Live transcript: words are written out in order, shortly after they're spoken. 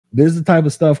This is the type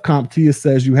of stuff CompTIA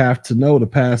says you have to know to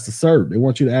pass the cert. They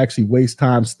want you to actually waste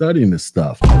time studying this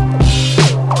stuff.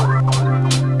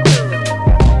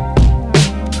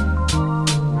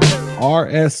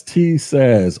 RST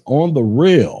says, on the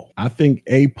real, I think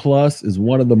A+ is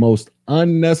one of the most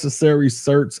unnecessary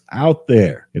certs out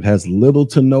there. It has little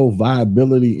to no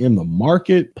viability in the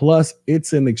market. Plus,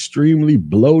 it's an extremely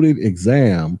bloated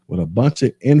exam with a bunch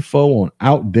of info on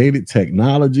outdated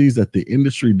technologies that the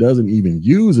industry doesn't even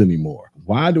use anymore.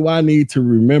 Why do I need to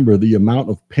remember the amount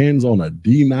of pins on a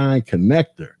D9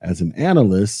 connector? As an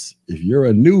analyst, if you're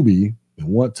a newbie and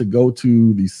want to go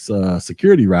to the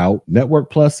security route,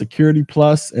 Network Plus, Security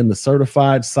Plus, and the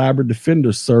Certified Cyber Defender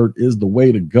cert is the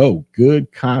way to go.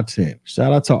 Good content.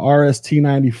 Shout out to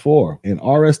RST94. And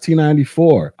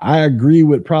RST94, I agree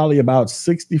with probably about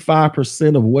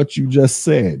 65% of what you just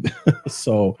said.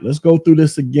 So let's go through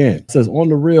this again. It says, on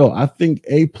the real, I think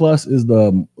A+ is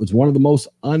one of the most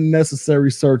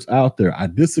unnecessary certs out there. I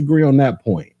disagree on that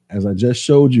point. As I just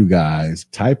showed you guys,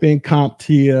 type in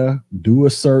CompTIA, do a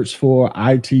search for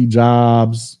IT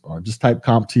jobs, or just type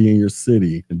CompTIA in your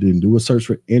city, and then do a search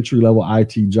for entry-level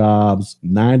IT jobs.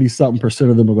 90-something%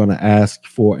 of them are going to ask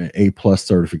for an A+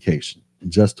 certification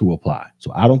just to apply.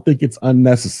 So I don't think it's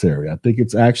unnecessary. I think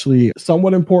it's actually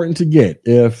somewhat important to get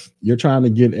if you're trying to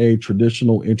get a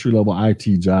traditional entry-level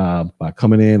IT job by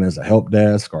coming in as a help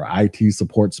desk or IT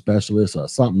support specialist or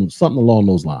something along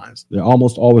those lines. They're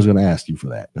almost always going to ask you for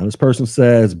that. Now, this person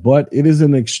says, but it is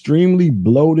an extremely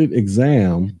bloated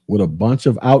exam with a bunch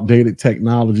of outdated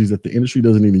technologies that the industry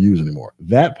doesn't even use anymore.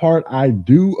 That part I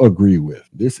do agree with.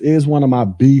 This is one of my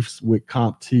beefs with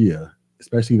CompTIA,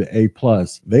 especially the A+.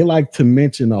 They like to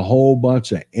mention a whole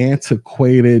bunch of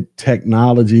antiquated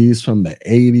technologies from the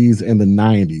 80s and the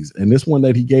 90s. And this one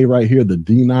that he gave right here, the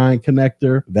D9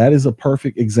 connector, that is a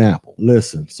perfect example.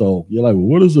 Listen, so you're like, well,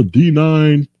 what is a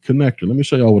D9 connector? Let me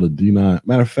show y'all what a D9,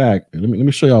 matter of fact, let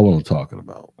me show y'all what I'm talking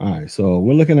about. All right, so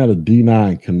we're looking at a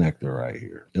D9 connector right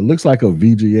here. It looks like a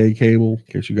VGA cable, in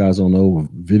case you guys don't know,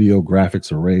 video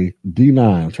graphics array. D9,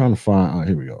 I'm trying to find,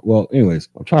 here we go. Well, anyways,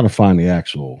 I'm trying to find the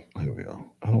actual, here we go.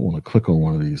 I don't want to click on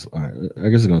one of these. All right, I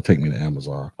guess it's going to take me to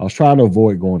Amazon. I was trying to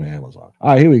avoid going to Amazon.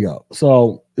 All right, here we go.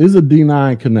 So this is a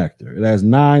D9 connector. It has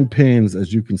 9 pins,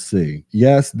 as you can see.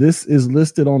 Yes, this is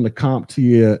listed on the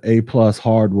CompTIA A+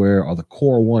 hardware or the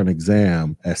Core 1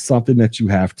 exam as something that you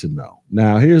have to know.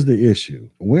 Now, here's the issue.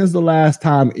 When's the last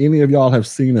time any of y'all have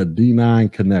seen a D9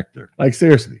 connector? Like,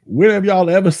 seriously, when have y'all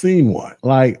ever seen one?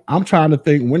 Like, I'm trying to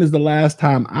think, when is the last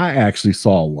time I actually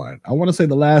saw one? I want to say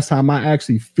the last time I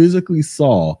actually physically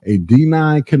saw a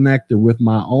D9 connector with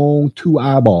my own 2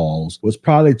 eyeballs was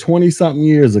probably 20-something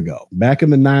years ago, back in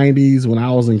the 90s when I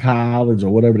was in college or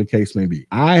whatever the case may be.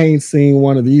 I ain't seen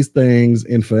one of these things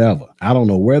in forever. I don't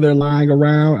know where they're lying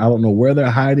around. I don't know where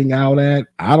they're hiding out at.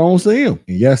 I don't see them.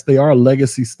 And yes, they are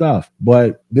legacy stuff,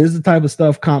 but this is the type of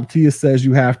stuff CompTIA says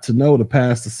you have to know to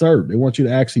pass the cert. They want you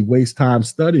to actually waste time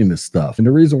studying this stuff. And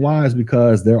the reason why is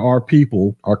because there are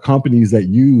people or companies that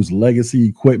use legacy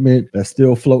equipment that's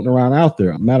still floating around out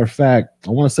there. Matter of fact,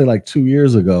 I want to say like 2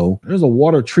 years ago, there's a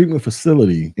water treatment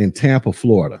facility in Tampa,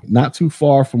 Florida, not too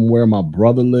far from where my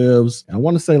brother lives. And I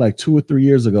want to say like 2 or 3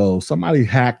 years ago, somebody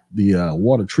hacked the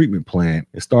water treatment plant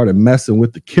and started messing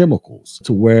with the chemicals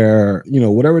to where, you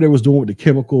know, whatever they was doing with the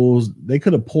chemicals, they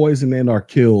could have poisoned and or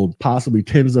killed possibly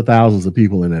tens of thousands of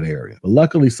people in that area. But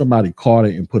luckily, somebody caught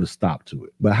it and put a stop to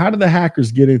it. But how did the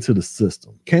hackers get into the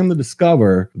system? Came to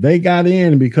discover they got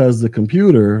in because the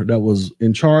computer that was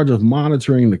in charge of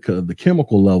monitoring the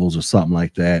chemical levels or something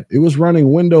like that, it was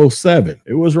running Windows 7.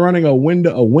 It was running a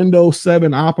Windows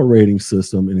 7 operating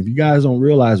system. And if you guys don't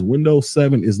realize, Windows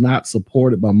 7 is not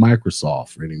supported by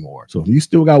Microsoft anymore. So if you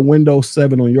still got Windows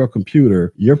 7 on your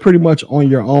computer, you're pretty much on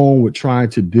your own with trying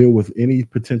to deal with any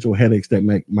potential headaches that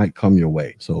might come your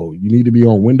way. So you need to be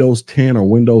on Windows 10 or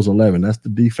Windows 11. That's the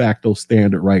de facto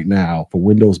standard right now for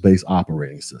Windows-based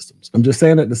operating systems. I'm just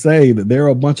saying that to say that there are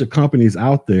a bunch of companies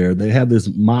out there, they have this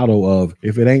motto of,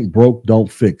 if it ain't broke,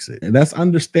 don't fix it. And that's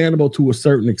understandable to a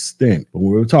certain extent. But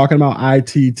when we're talking about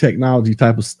IT technology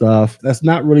type of stuff, that's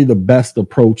not really the best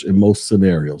approach in most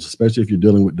scenarios, especially if you're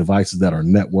dealing with devices that are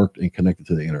networked and connected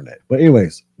to the internet. But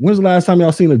anyways, when's the last time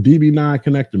y'all seen a DB9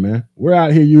 connector, man? We're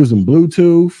out here using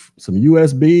Bluetooth, some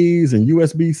USBs and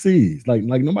USB-Cs. Like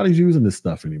nobody's using this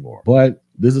stuff anymore. But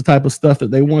this is the type of stuff that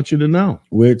they want you to know,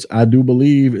 which I do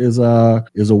believe is a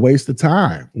waste of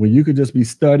time when you could just be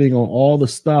studying on all the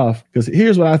stuff. Because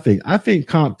here's what I think. I think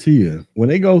CompTIA, when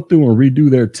they go through and redo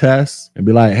their tests and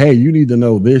be like, hey, you need to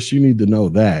know this, you need to know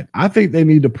that, I think they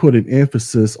need to put an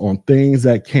emphasis on things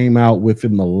that came out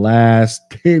within the last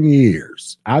 10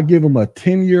 years. I'll give them a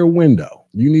 10-year window.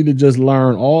 You need to just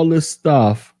learn all this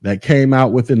stuff that came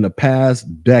out within the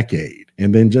past decade,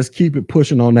 and then just keep it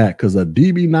pushing on that, because a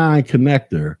DB9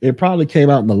 connector, it probably came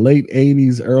out in the late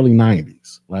 80s, early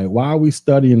 90s. Like, why are we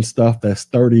studying stuff that's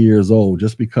 30 years old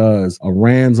just because a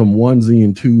random onesie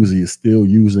and twosie is still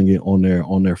using it on their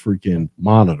freaking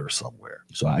monitor somewhere?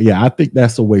 So yeah, I think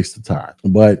that's a waste of time.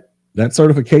 But that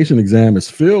certification exam is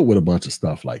filled with a bunch of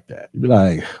stuff like that. You'd be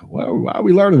like, why are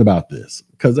we learning about this?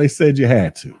 Because they said you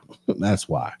had to. That's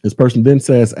why. This person then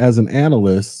says, as an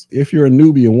analyst, if you're a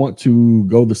newbie and want to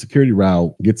go the security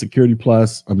route, get Security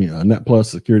Plus, Net Plus,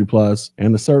 Security Plus,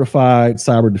 and the Certified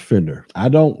Cyber Defender. I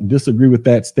don't disagree with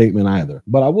that statement either.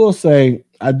 But I will say,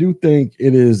 I do think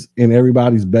it is in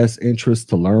everybody's best interest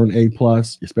to learn A+,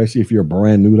 especially if you're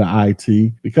brand new to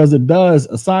IT, because it does,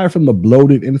 aside from the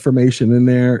bloated information in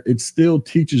there, it still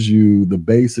teaches you the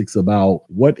basics about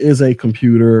what is a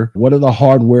computer, what are the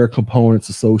hardware components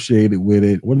associated with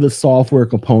it, what are the software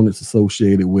components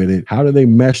associated with it, how do they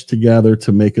mesh together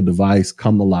to make a device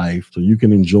come to life so you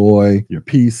can enjoy your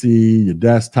PC, your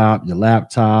desktop, your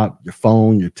laptop, your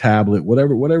phone, your tablet,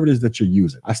 whatever it is that you're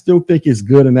using. I still think it's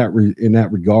good in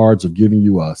that regards of giving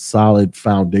you a solid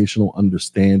foundational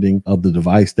understanding of the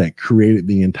device that created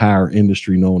the entire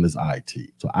industry known as IT.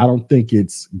 So I don't think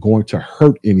it's going to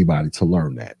hurt anybody to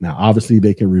learn that. Now, obviously,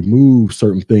 they can remove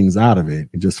certain things out of it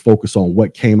and just focus on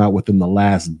what came out within the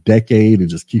last decade and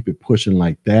just keep it pushing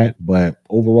like that. But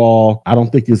overall, I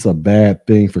don't think it's a bad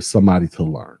thing for somebody to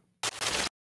learn.